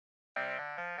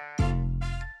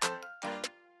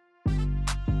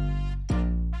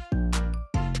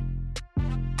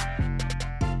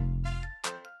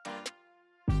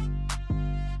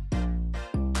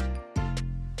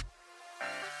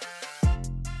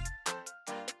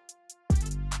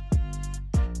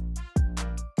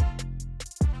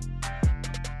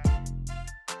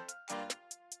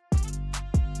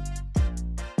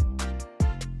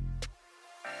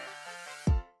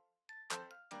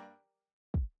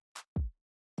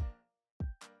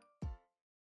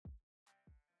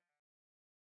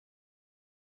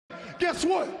guess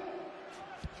what?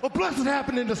 A blessing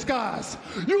happened in disguise.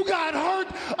 You got hurt,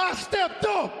 I stepped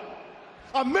up.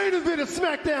 I main evented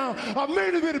SmackDown. I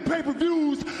main evented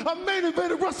pay-per-views. I main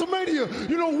evented WrestleMania.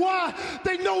 You know why?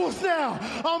 They know us now.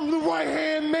 I'm the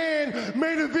right-hand man,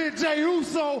 main event Jey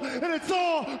Uso, and it's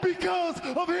all because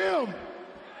of him.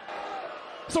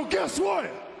 So guess what?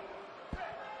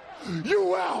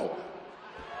 You out.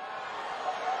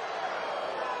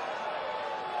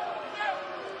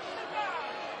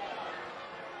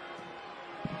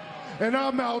 And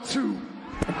I'm out too.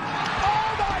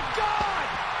 Oh my God!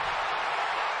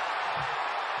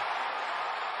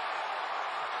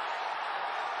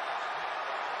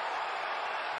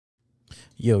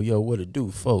 Yo, what it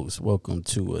do, folks? Welcome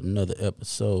to another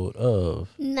episode of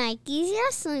Nykee's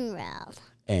Wrestling World.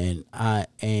 And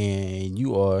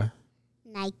you are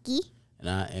Nykee. and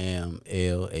I am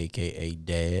L, aka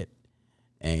Dad.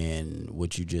 And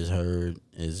what you just heard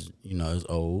is, is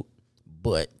old,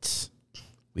 but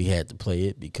we had to play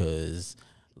it because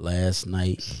last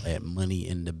night at Money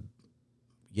in the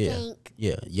Bank.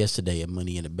 yesterday at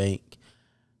Money in the Bank,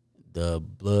 the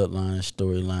Bloodline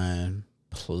storyline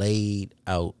played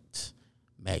out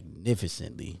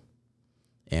magnificently,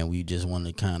 and we just want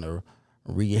to kind of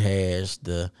rehash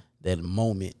that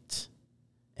moment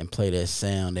and play that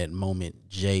sound, that moment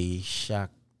Jey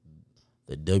shocked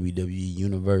the WWE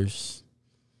universe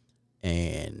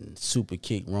and super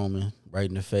kicked Roman right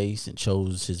in the face and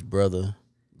chose his brother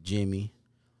Jimmy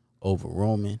over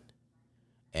Roman.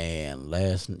 And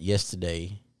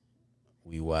yesterday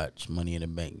we watched Money in the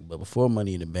Bank, but before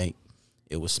Money in the Bank,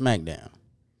 it was SmackDown.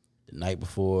 The night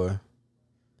before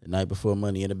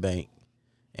Money in the Bank,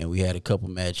 and we had a couple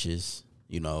matches.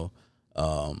 KO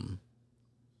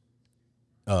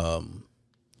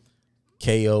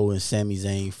and Sami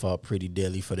Zayn fought Pretty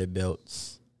Deadly for their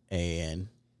belts, and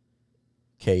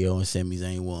KO and Sami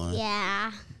Zayn won.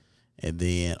 Yeah. And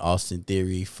then Austin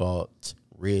Theory fought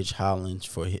Ridge Holland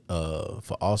for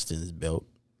Austin's belt.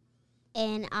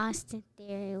 And Austin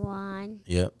Theory won.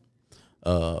 Yep.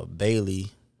 Bailey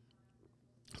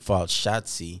fought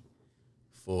Shotzi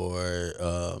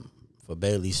for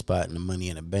Bailey's spot in the Money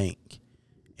in the Bank,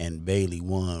 and Bailey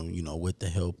won. With the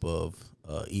help of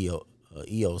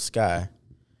Io Sky,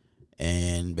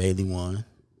 and Bailey won.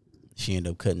 She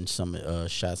ended up cutting some of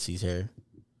Shotzi's hair.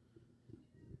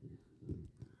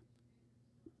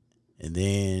 And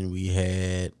then we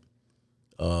had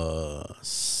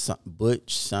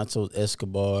Butch, Santos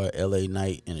Escobar, LA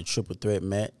Knight in a triple threat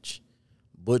match.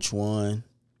 Butch won.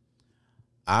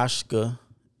 Asuka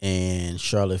and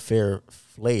Charlotte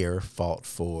Flair fought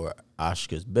for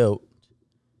Asuka's belt.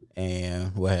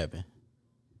 And what happened?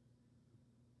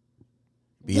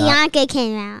 Bianca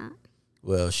came out.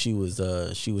 Well, she was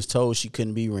told she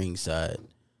couldn't be ringside,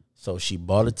 so she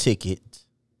bought a ticket.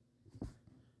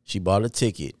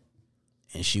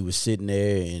 And she was sitting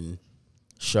there, and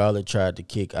Charlotte tried to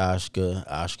kick Asuka.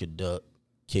 Asuka ducked,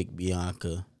 kicked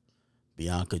Bianca.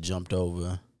 Bianca jumped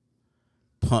over,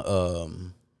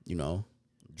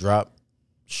 dropped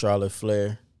Charlotte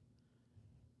Flair.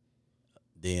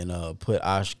 Then put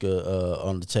Asuka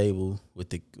on the table with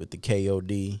the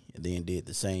KOD, and then did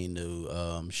the same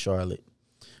to Charlotte.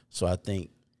 So I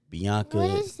think Bianca.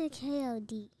 What is the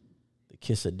KOD? The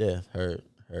kiss of death. Her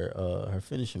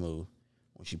finishing move.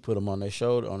 When she put them on her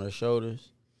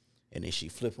shoulders, and then she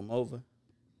flip them over.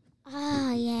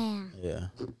 Oh yeah. Yeah,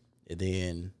 and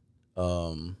then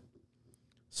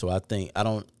so I think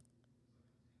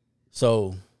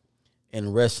So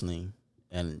in wrestling,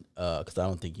 and because I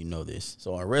don't think you know this,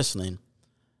 so in wrestling,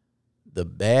 the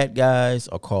bad guys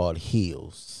are called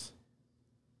heels,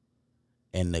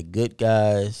 and the good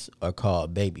guys are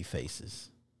called baby faces.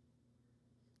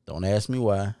 Don't ask me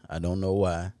why. I don't know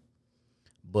why.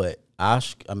 But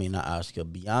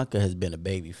Bianca has been a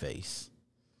baby face.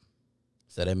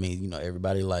 So that means,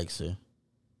 everybody likes her.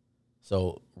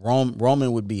 So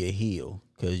Roman would be a heel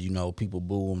because, people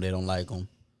boo him, they don't like him.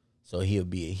 So he'll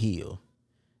be a heel.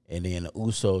 And then the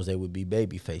Usos, they would be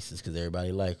baby faces because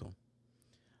everybody like them.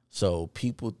 So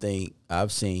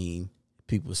I've seen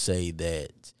people say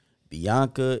that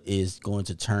Bianca is going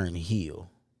to turn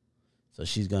heel. So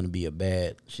she's going to be a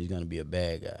bad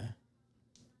guy.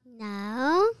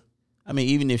 No. I mean,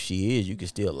 even if she is, you can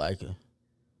still like her.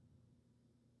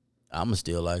 I'ma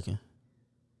still like her.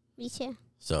 Me too.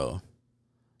 So,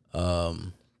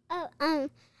 when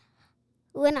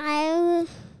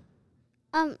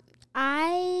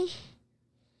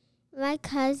my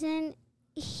cousin,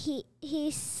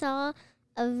 he saw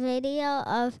a video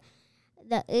of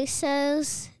the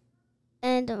Usos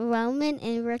and Roman,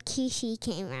 and Rikishi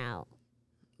came out.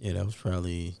 Yeah, that was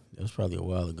probably a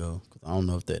while ago. 'Cause I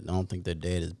don't think their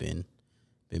dad has been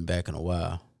back in a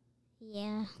while.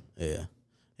 Yeah. Yeah,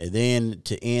 and then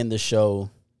to end the show,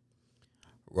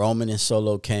 Roman and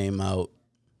Solo came out.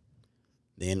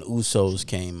 Then Usos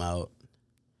came out,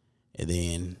 and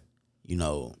then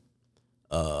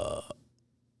uh,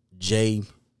 Jay,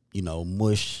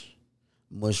 mush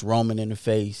Roman in the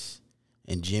face,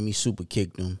 and Jimmy super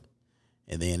kicked him,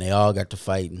 and then they all got to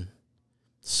fighting.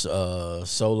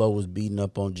 Solo was beating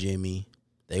up on Jimmy.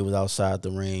 They was outside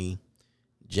the ring.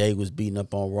 Jay was beating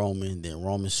up on Roman. Then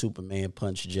Roman Superman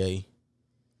punched Jay,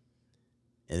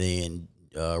 and then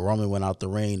Roman went out the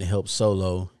ring to help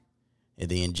Solo, and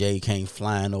then Jay came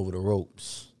flying over the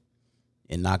ropes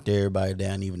and knocked everybody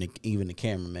down, even the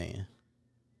cameraman.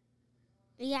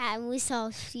 Yeah, and we saw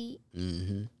feet.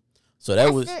 Mm-hmm. So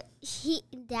that was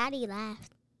Daddy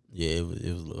laughed. yeah, it was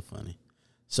a little funny.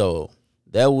 So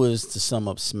that was to sum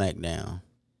up SmackDown.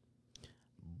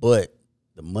 But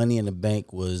the Money in the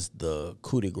Bank was the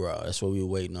coup de grace. That's what we were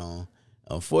waiting on.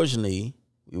 Unfortunately,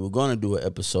 we were going to do an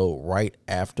episode right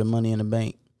after Money in the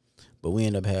Bank, but we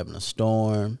ended up having a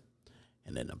storm,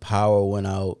 and then the power went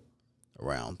out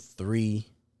around 3,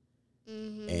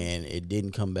 and it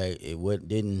didn't come back.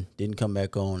 Didn't come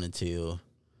back on until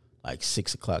like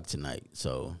 6 o'clock tonight.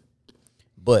 So,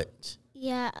 but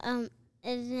Yeah. And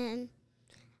then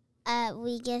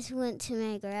we just went to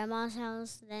my grandma's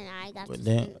house. Then I got to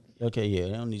spend. okay, yeah,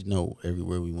 they don't need to know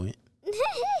everywhere we went.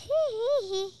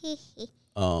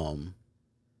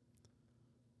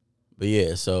 But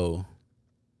yeah, so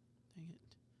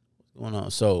what's going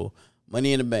on? So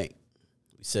Money in the Bank.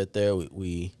 We sat there.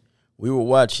 We were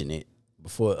watching it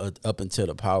before up until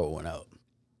the power went out.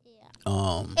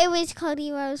 Yeah. It was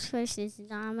Cody Rhodes versus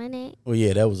Dominic. Well,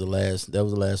 yeah, that was the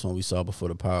last one we saw before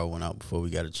the power went out. Before we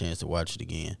got a chance to watch it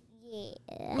again.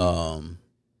 Yeah.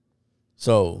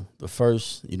 So the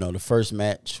first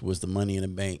match was the Money in the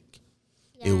Bank.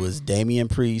 Yeah. It was Damian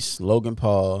Priest, Logan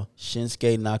Paul,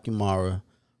 Shinsuke Nakamura,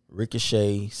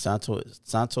 Ricochet,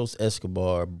 Santos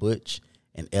Escobar, Butch,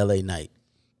 and LA Knight.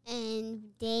 And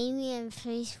Damian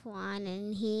Priest won,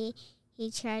 and he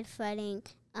tried fighting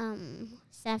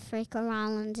Seth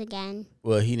Rollins again.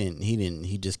 Well, he didn't.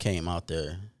 He just came out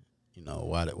there,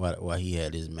 while he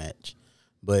had his match.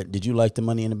 But did you like the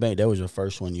Money in the Bank? That was your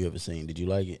first one you ever seen. Did you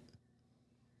like it?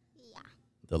 Yeah.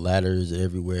 The ladders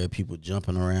everywhere, people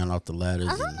jumping around off the ladders.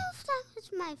 I don't know if that was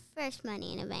my first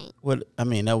Money in the Bank. Well, I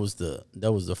mean, that was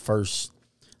the first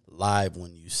live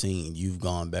one you've seen. You've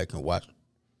gone back and watched.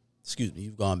 Excuse me.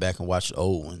 You've gone back and watched the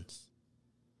old ones.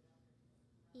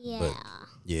 Yeah. But,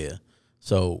 yeah.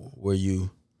 So were you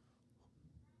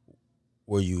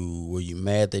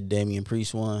mad that Damian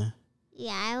Priest won?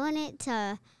 Yeah,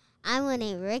 I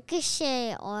wanted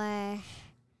Ricochet or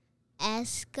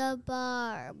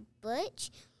Escobar or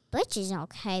Butch. Butch is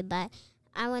okay, but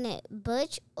I wanted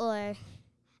Butch or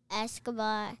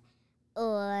Escobar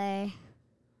or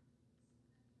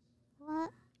what?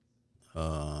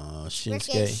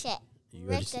 Shinsuke. Ricochet. You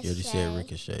already said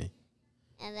Ricochet.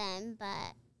 And then,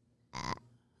 but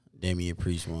Damian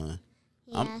Priest won.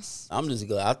 yes. I'm just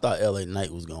glad. I thought LA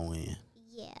Knight was gonna win.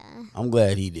 Yeah. I'm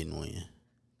glad he didn't win.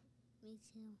 Me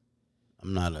too.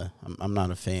 I'm not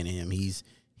a fan of him. He's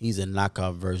a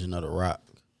knockoff version of The Rock.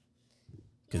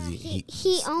 Cause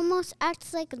He almost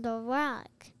acts like The Rock.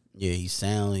 Yeah, he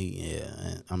sounds.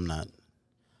 Yeah, I'm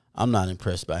not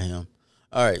impressed by him.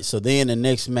 All right, so then the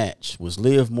next match was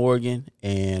Liv Morgan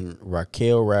and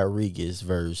Raquel Rodriguez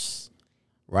versus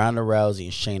Ronda Rousey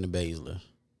and Shayna Baszler.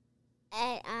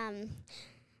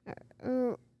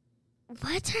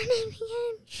 What's her name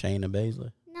again? Shayna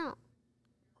Baszler? No.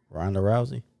 Ronda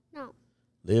Rousey? No.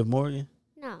 Liv Morgan?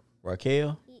 No.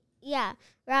 Raquel? Yeah.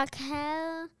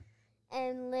 Raquel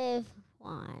and Liv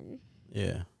won.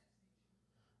 Yeah.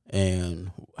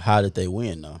 And how did they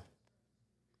win, though?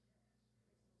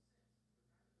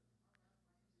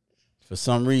 For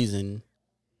some reason,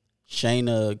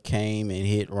 Shayna came and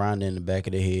hit Ronda in the back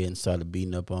of the head and started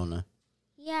beating up on her.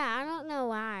 Yeah, I don't know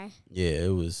why. Yeah,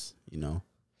 it was,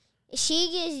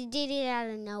 She just did it out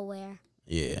of nowhere.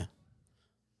 Yeah.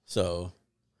 So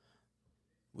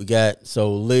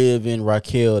Liv and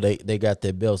Raquel, they got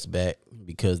their belts back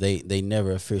because they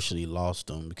never officially lost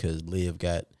them because Liv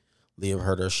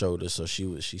hurt her shoulder, so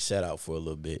she sat out for a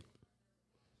little bit.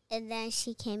 And then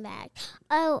she came back.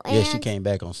 Oh, and yeah, she came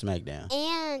back on SmackDown.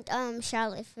 And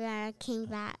Charlotte Flair came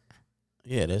back.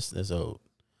 Yeah, that's old.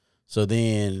 So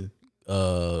then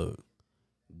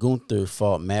Gunther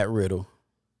fought Matt Riddle.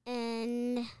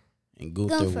 And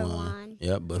Gunther won.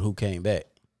 Yep, but who came back?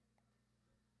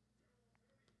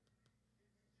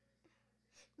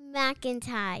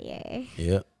 McIntyre.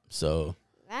 Yep. So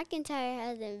McIntyre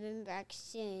hasn't been back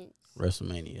since.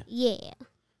 WrestleMania. Yeah.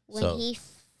 When So- he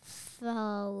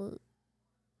fought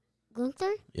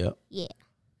Gunther? Yep. Yeah.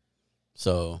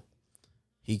 So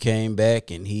he came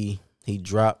back and he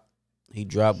dropped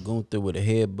Gunther with a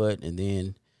headbutt, and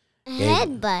then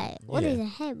Headbutt. What Yeah. is a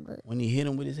headbutt? when he hit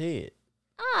him with his head.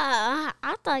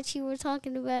 I thought you were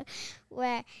talking about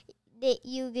where that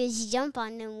you just jump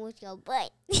on them with your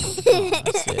butt.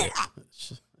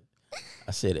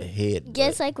 I said a head.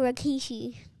 Just like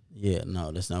Rikishi. Yeah,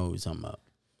 no, that's not what we're talking about.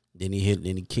 Then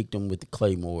he kicked him with the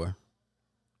Claymore.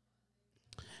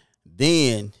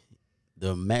 Then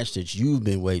the match that you've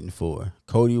been waiting for,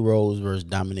 Cody Rhodes versus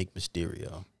Dominic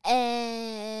Mysterio.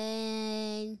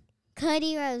 And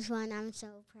Cody Rhodes won. I'm so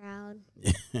proud.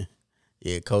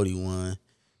 Yeah, Cody won.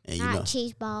 And Not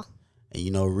cheese ball.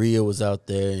 Rhea was out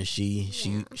there and she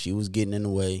was getting in the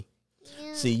way.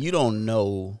 Yeah. See, you don't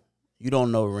know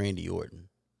Randy Orton.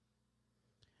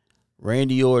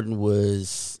 Randy Orton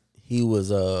was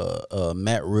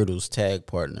Matt Riddle's tag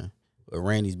partner. But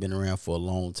Randy's been around for a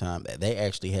long time. They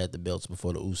actually had the belts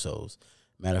before the Usos.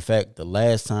 Matter of fact, the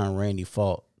last time Randy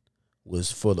fought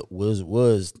was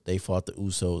they fought the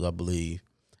Usos, I believe,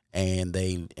 and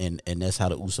that's how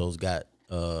the Usos got.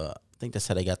 I think that's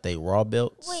how they got their Raw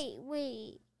belts. Wait.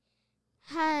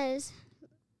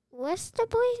 What's the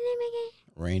boy's name again?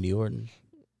 Randy Orton.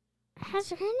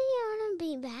 Has Randy Orton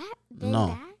been back?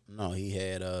 No, he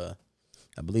had I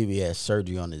believe he had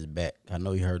surgery on his back. I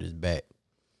know he hurt his back,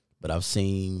 but I've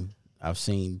seen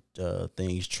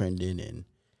things trending, and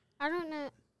I don't know.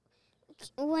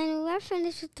 When we're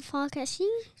finished with the podcast,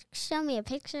 you show me a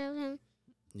picture of him.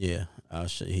 yeah, I'll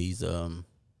show. He's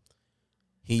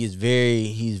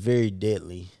very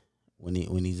deadly when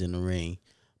he's in the ring,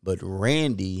 but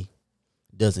Randy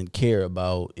doesn't care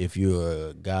about if you're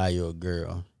a guy or a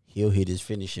girl. He'll hit his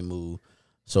finishing move.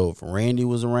 So if Randy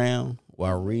was around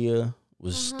while Rhea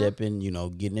was stepping,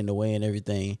 getting in the way and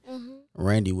everything,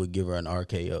 Randy would give her an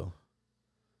RKO.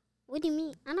 What do you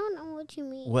mean? I don't know what you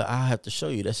mean. Well, I'll have to show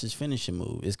you. That's his finishing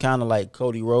move. It's kind of like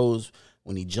Cody Rhodes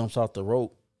when he jumps off the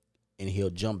rope and he'll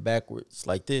jump backwards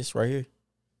like this right here.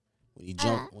 When he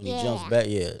jumps back,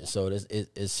 yeah. So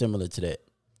it's similar to that.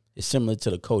 It's similar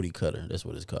to the Cody Cutter. That's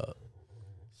what it's called.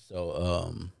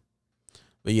 So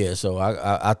but yeah. So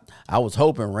I was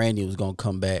hoping Randy was gonna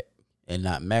come back and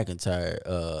not McIntyre.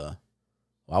 Well,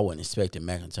 I wasn't expecting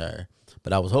McIntyre,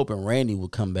 but I was hoping Randy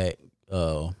would come back.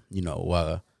 While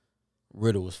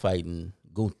Riddle was fighting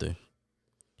Gunther.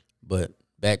 But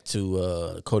back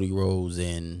to Cody Rhodes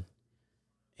and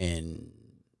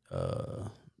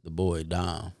the boy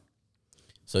Dom.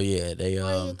 So yeah, they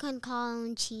Or you can call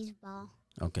him cheese ball.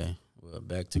 okay. Well,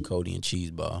 back to Cody and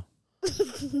Cheeseball.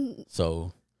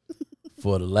 So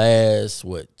for the last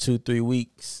 2-3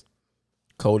 weeks,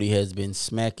 Cody has been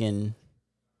smacking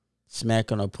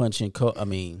or punching.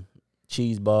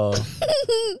 Cheeseball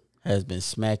has been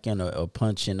smacking or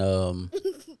punching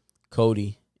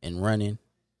Cody and running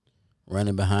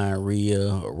behind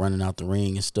Rhea or running out the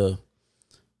ring and stuff.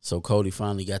 So Cody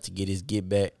finally got to get his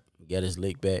back, got his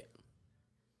lick back.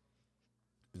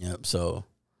 Yep. So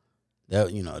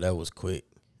that was quick.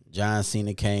 John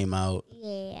Cena came out.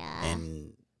 Yeah.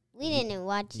 And we didn't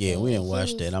watch that. Yeah, we didn't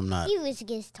watch that. I'm not. He was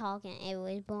just talking. It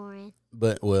was boring.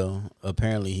 But,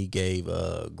 apparently he gave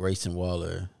Grayson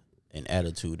Waller an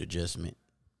attitude adjustment.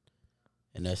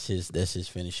 And that's his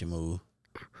finishing move.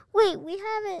 Wait, we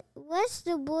haven't. What's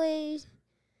the boy's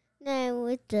name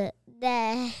with that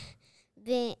been?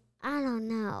 I don't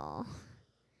know.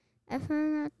 I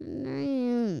forgot the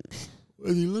name. What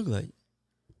does he look like?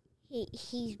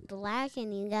 He's black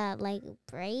and he got like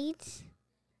braids.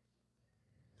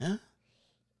 Huh?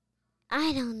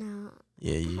 I don't know.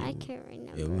 Yeah, I can't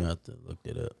remember. Yeah, we have to look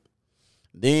that up.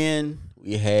 Then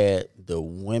we had the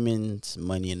women's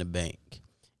Money in the Bank.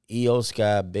 Io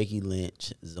Sky, Becky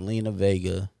Lynch, Zelina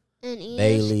Vega, And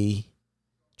Bailey,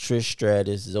 Trish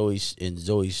Stratus, Zoe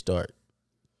Stark.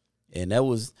 And that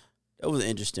was an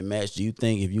interesting match. Do you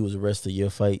think if you was the rest of your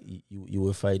fight, you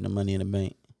would fight in the Money in the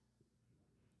Bank?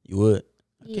 You would?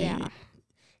 Yeah.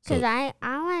 Because I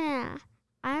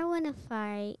wanna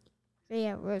fight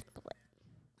Rhea Ripley.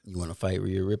 You want to fight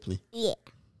Rhea Ripley? Yeah.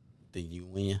 Think you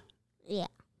win? Yeah.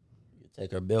 You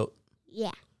take her belt?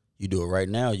 Yeah. You do it right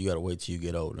now, or you got to wait till you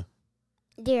get older?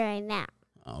 Do it right now.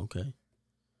 Oh, okay.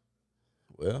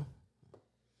 Well,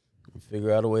 we'll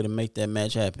figure out a way to make that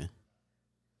match happen.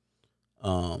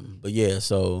 But yeah,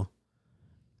 so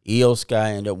Io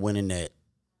Sky ended up winning that.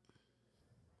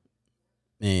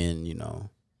 And,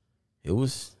 it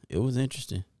was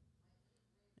interesting.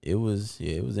 It was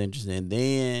interesting. And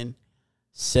then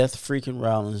Seth freaking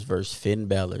Rollins versus Finn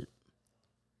Balor.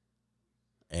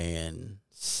 And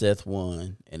Seth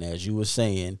won. And as you were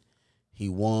saying, he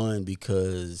won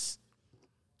because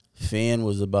Finn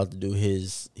was about to do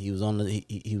he was on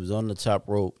the top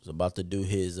rope, was about to do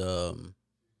his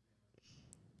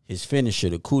finisher,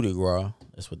 the coup de grace.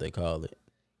 That's what they call it.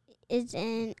 It's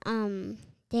in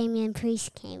Damian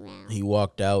Priest came out. He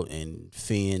walked out and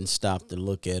Finn stopped to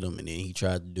look at him, and then he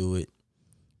tried to do it,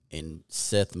 and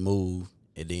Seth moved,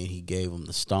 and then he gave him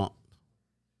the stomp,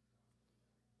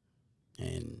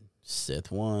 and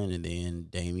Seth won, and then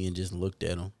Damian just looked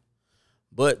at him.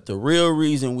 But the real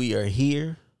reason we are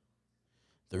here,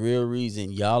 the real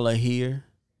reason y'all are here,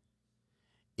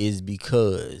 is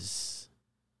because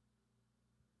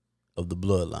of the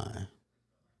Bloodline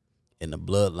and the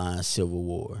Bloodline Civil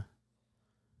War.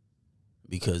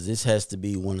 Because this has to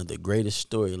be one of the greatest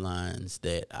storylines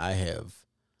that I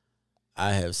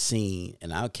have seen,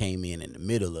 and I came in the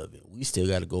middle of it. We still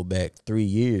got to go back 3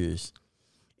 years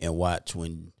and watch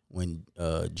when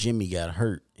Jimmy got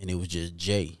hurt, and it was just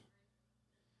Jay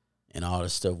and all the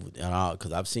stuff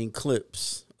because I've seen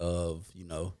clips of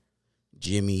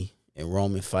Jimmy and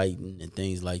Roman fighting and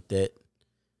things like that.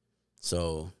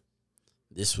 So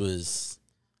this was,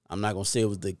 I'm not gonna say it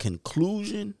was the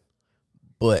conclusion,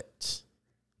 but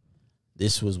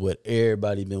this was what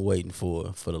everybody been waiting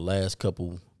for the last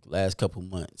couple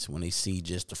months, when they see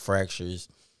just the fractures.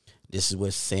 This is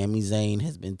what Sami Zayn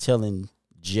has been telling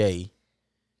Jay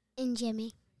and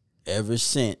Jimmy ever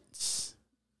since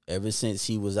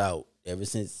he was out, ever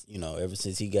since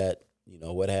he got,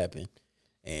 what happened.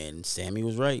 And Sammy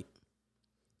was right.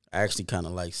 I actually kind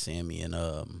of like Sammy, and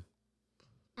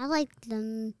I like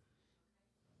them.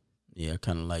 Yeah, I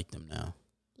kind of like them now.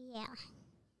 Yeah.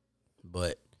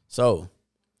 But so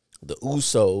the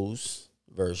Usos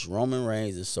versus Roman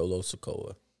Reigns and Solo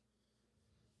Sikoa.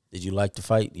 Did you like the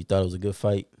fight? You thought it was a good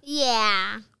fight?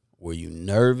 Yeah. Were you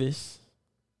nervous?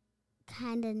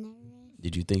 Kind of nervous.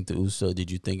 Did you think it was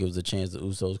a chance the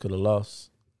Usos could have lost?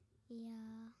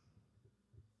 Yeah.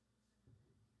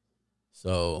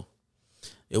 So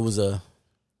it was it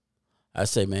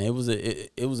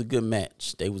was a good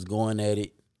match. They was going at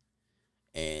it,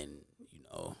 and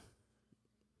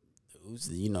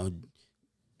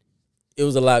it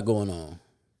was a lot going on.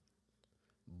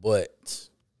 But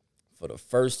for the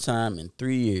first time in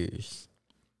 3 years,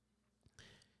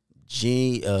 Jay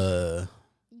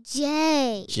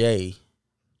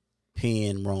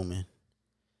pinned Roman.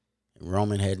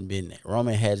 Roman hasn't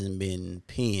been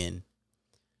pinned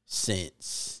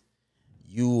since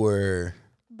you were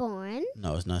born.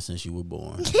 No, it's not since you were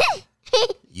born.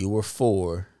 You were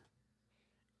 4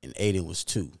 and Aiden was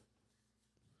 2.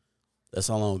 That's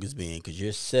how long it's been, because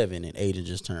you're 7 and Aiden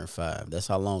just turned 5. That's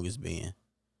how long it's been.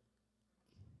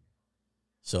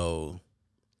 So,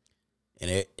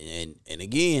 and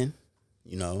again,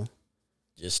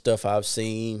 just stuff I've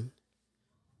seen.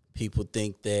 People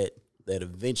think that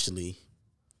eventually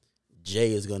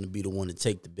Jay is going to be the one to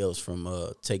take the belts from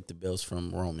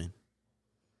Roman.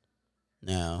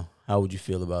 Now, how would you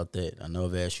feel about that? I know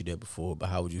I've asked you that before, but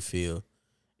how would you feel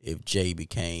if Jay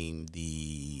became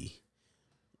the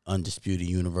undisputed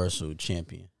Universal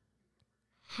Champion?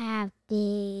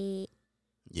 Happy.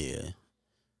 Yeah,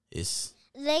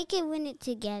 they can win it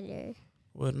together.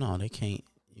 Well, no, they can't.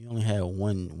 You only have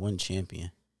one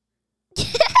champion.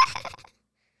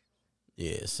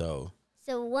 Yeah, so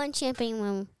one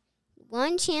champion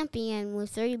with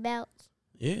 3 belts.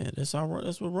 Yeah, that's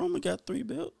what Roman got, 3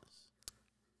 belts.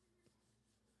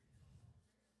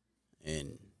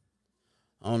 And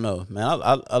I don't know, man.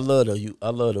 I love the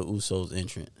Usos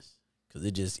entrance, because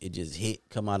it just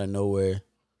come out of nowhere,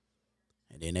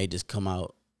 and then they just come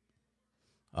out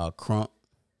crunk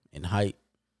and hype.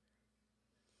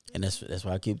 And that's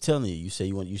why I keep telling you. You say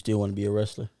you still want to be a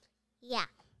wrestler? Yeah.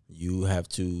 You have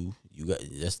to.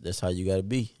 That's how you gotta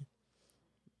be.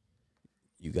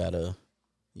 You gotta,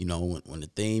 when the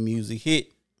theme music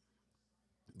hit,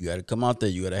 you gotta come out there.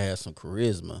 You gotta have some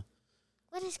charisma.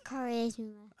 What is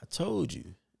charisma? I told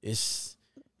you. It's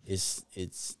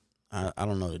I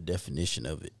don't know the definition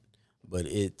of it, but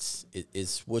it's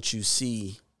what you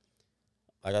see.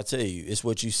 Like I tell you, it's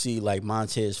what you see, like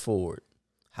Montez Ford,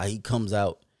 how he comes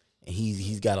out and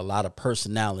he's got a lot of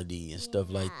personality and stuff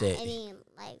like that. And he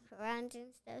runs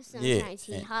and stuff. Sometimes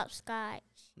he hopscotch.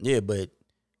 Yeah, but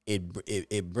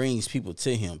it brings people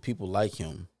to him. People like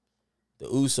him. The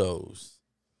Usos,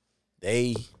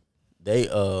 they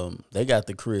got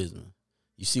the charisma.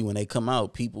 You see, when they come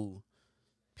out, people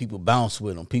bounce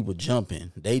with them. People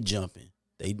jumping. They jumping.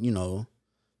 They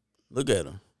look at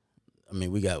them. I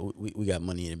mean, we got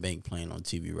Money in the Bank playing on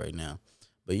TV right now,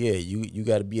 But yeah, you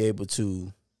got to be able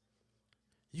to.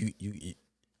 You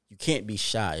can't be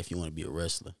shy if you want to be a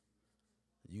wrestler.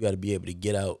 You got to be able to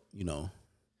get out,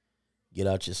 get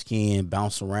out your skin,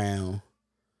 bounce around,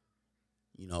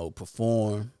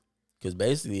 perform. Because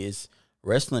basically,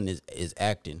 wrestling is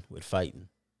acting with fighting.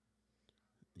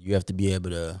 You have to be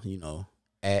able to,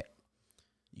 act.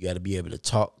 You got to be able to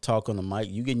talk on the mic.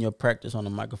 You getting your practice on the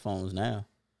microphones now.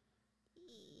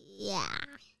 Yeah.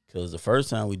 Because the first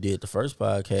time we did the first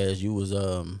podcast, you was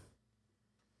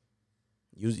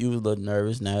you was a little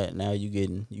nervous. Now you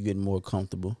getting more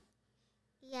comfortable.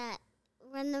 Yeah.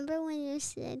 Remember when you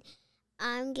said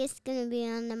I'm just gonna be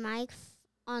on the mic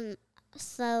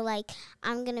so like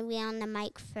I'm gonna be on the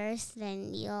mic first,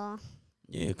 then you'll.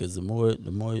 Yeah, because the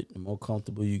more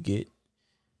comfortable you get,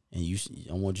 and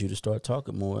I want you to start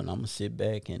talking more, and I'm gonna sit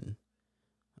back and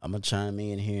I'm gonna chime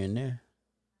in here and there.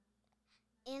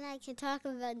 And I can talk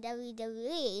about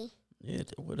WWE. Yeah,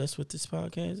 well, that's what this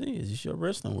podcast is. It's your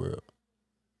wrestling world.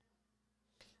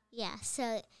 Yeah,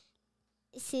 so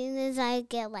as soon as I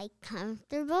get like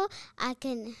comfortable, I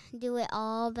can do it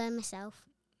all by myself.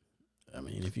 I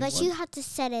mean, if you But want, you have to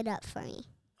set it up for me.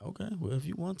 okay, well, if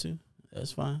you want to,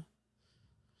 that's fine.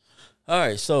 All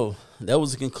right, so that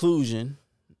was the conclusion,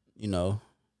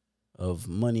 of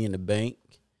Money in the Bank.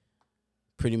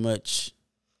 Pretty much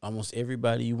almost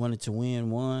everybody you wanted to win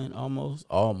won, almost.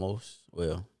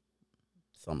 Well,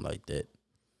 something like that.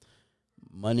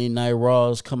 Monday Night Raw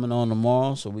is coming on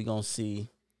tomorrow, so we're going to see,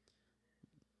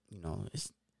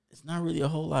 it's not really a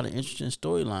whole lot of interesting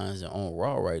storylines on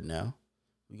Raw right now.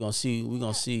 We're going to see.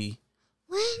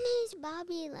 When is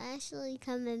Bobby Lashley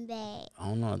coming back? I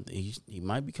don't know. He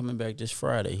might be coming back this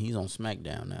Friday. He's on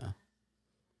SmackDown now.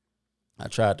 I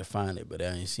tried to find it, but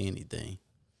I didn't see anything.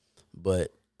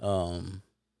 But I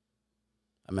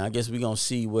guess we're gonna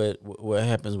see what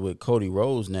happens with Cody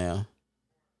Rhodes now.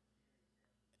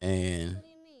 And What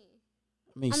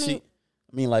do you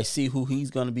mean, see who he's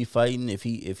gonna be fighting. If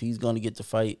he's gonna get to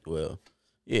fight, well,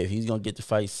 yeah, if he's gonna get to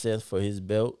fight Seth for his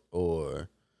belt, or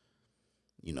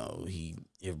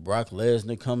if Brock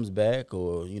Lesnar comes back,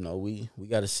 or we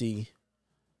got to see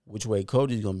which way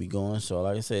Cody's gonna be going. So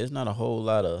like I said, it's not a whole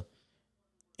lot of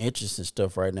interesting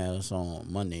stuff right now. It's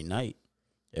on Monday night.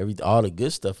 All the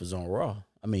good stuff is on Raw.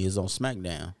 It's on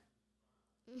SmackDown.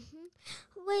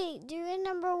 Mm-hmm. Wait, do you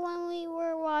remember when we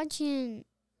were watching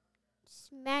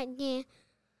SmackDown?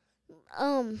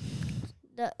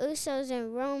 The Usos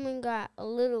and Roman got a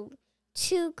little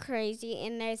too crazy,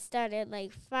 and they started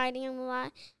like fighting a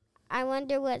lot. I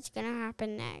wonder what's gonna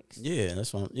happen next. Yeah,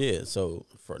 that's one. Yeah, so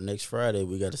for next Friday,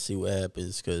 we got to see what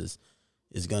happens, because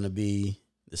it's gonna be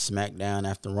the SmackDown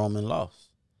after Roman lost.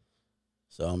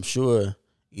 So I'm sure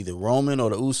either Roman or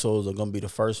the Usos are gonna be the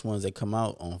first ones that come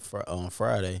out on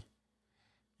Friday,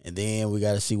 and then we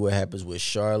got to see what happens with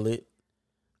Charlotte,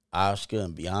 Asuka,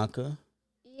 and Bianca.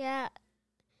 Yeah,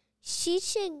 she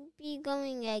should be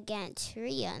going against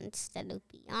Rhea instead of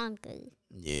Bianca.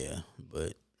 Yeah,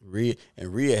 but Rhea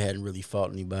hadn't really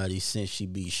fought anybody since she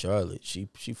beat Charlotte. She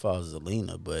fought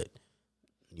Zelina, but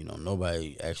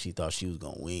nobody actually thought she was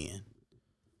gonna win.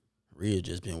 Rhea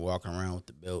just been walking around with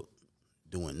the belt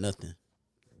doing nothing.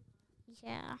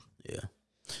 Yeah. Yeah.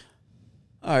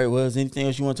 All right, well, is anything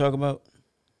else you want to talk about?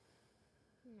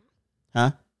 No.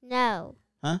 Huh? No.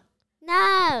 Huh?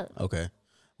 No. Okay.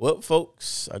 Well,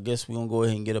 folks, I guess we're going to go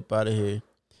ahead and get up out of here.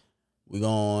 We're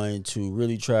going to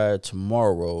really try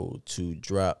tomorrow to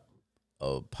drop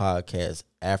a podcast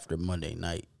after Monday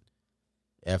night,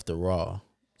 after Raw,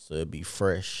 so it'll be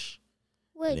fresh.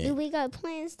 Wait, then, do we got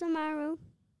plans tomorrow?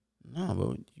 No,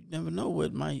 but you never know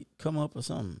what might come up or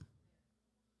something.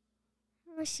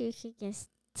 I wish we could get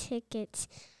tickets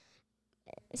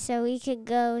so we could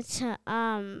go to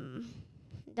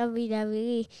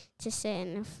WWE to sit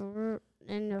in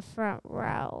the front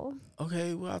row.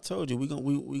 Okay, well, I told you we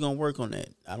gonna work on that.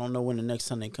 I don't know when the next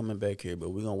time they coming back here,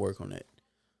 but we're gonna work on that.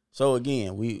 So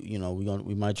again, we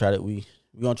might try to we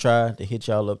gonna try to hit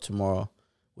y'all up tomorrow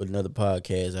with another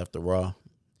podcast after Raw.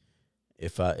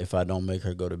 If I don't make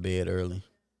her go to bed early.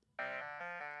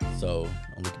 So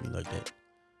don't look at me like that.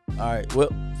 All right, well,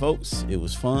 folks, it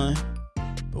was fun,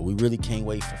 but we really can't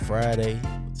wait for Friday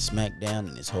with SmackDown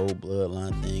and this whole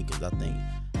Bloodline thing, because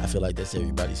I feel like that's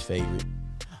everybody's favorite.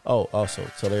 Oh, also,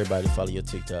 tell everybody to follow your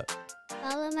TikTok.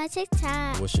 Follow my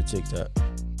TikTok. What's your TikTok?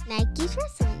 Nykee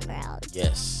Wrestling World.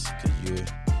 Yes, because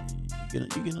you're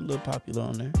getting a little popular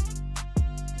on there.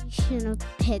 You should have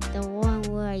picked the one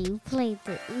where you played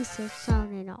the Uso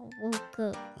song and I woke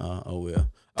up. Oh well.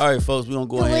 All right, folks, we're gonna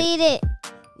go ahead. Delete it.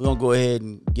 We're gonna go ahead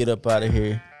and get up out of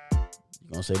here.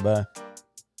 You gonna say bye?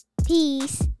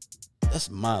 Peace. That's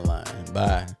my line.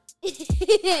 Bye.